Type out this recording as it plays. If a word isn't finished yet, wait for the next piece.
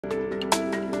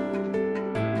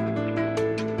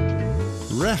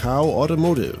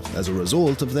REHAU-Automotive, as a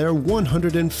result of their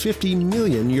 €150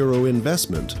 million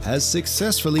investment, has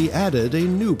successfully added a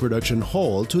new production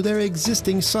hall to their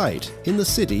existing site in the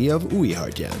city of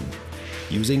Újhartyán.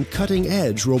 Using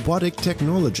cutting-edge robotic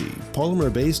technology,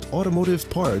 polymer-based automotive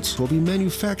parts will be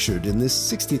manufactured in this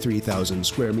 63,000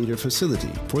 square meter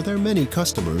facility for their many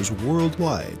customers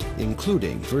worldwide,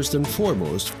 including, first and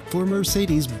foremost, for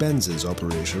Mercedes-Benz's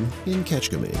operation in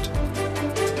Kecskemét.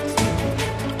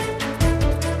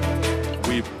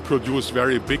 We produce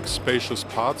very big, spacious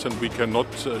parts, and we cannot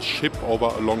ship over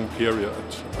a long period,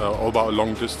 over a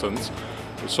long distance.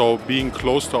 So being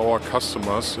close to our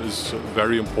customers is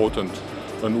very important.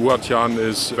 And Újhartyán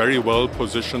is very well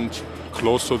positioned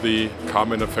close to the car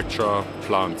manufacturer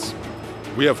plants.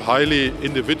 We have highly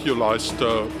individualized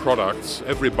products.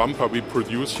 Every bumper we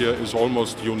produce here is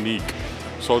almost unique.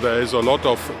 So there is a lot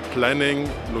of planning,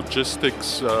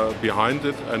 logistics behind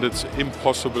it, and it's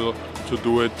impossible to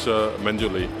do it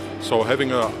manually. So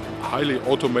having a highly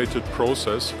automated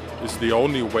process is the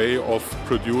only way of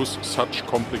produce such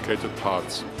complicated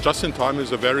parts. Just-in-time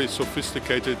is a very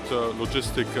sophisticated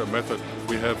logistic method.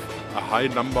 We have a high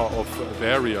number of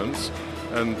variants,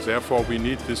 and therefore we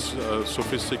need this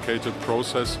sophisticated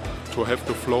process to have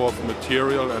the flow of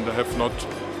material and have not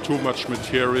too much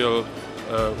material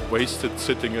wasted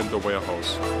sitting in the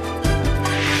warehouse.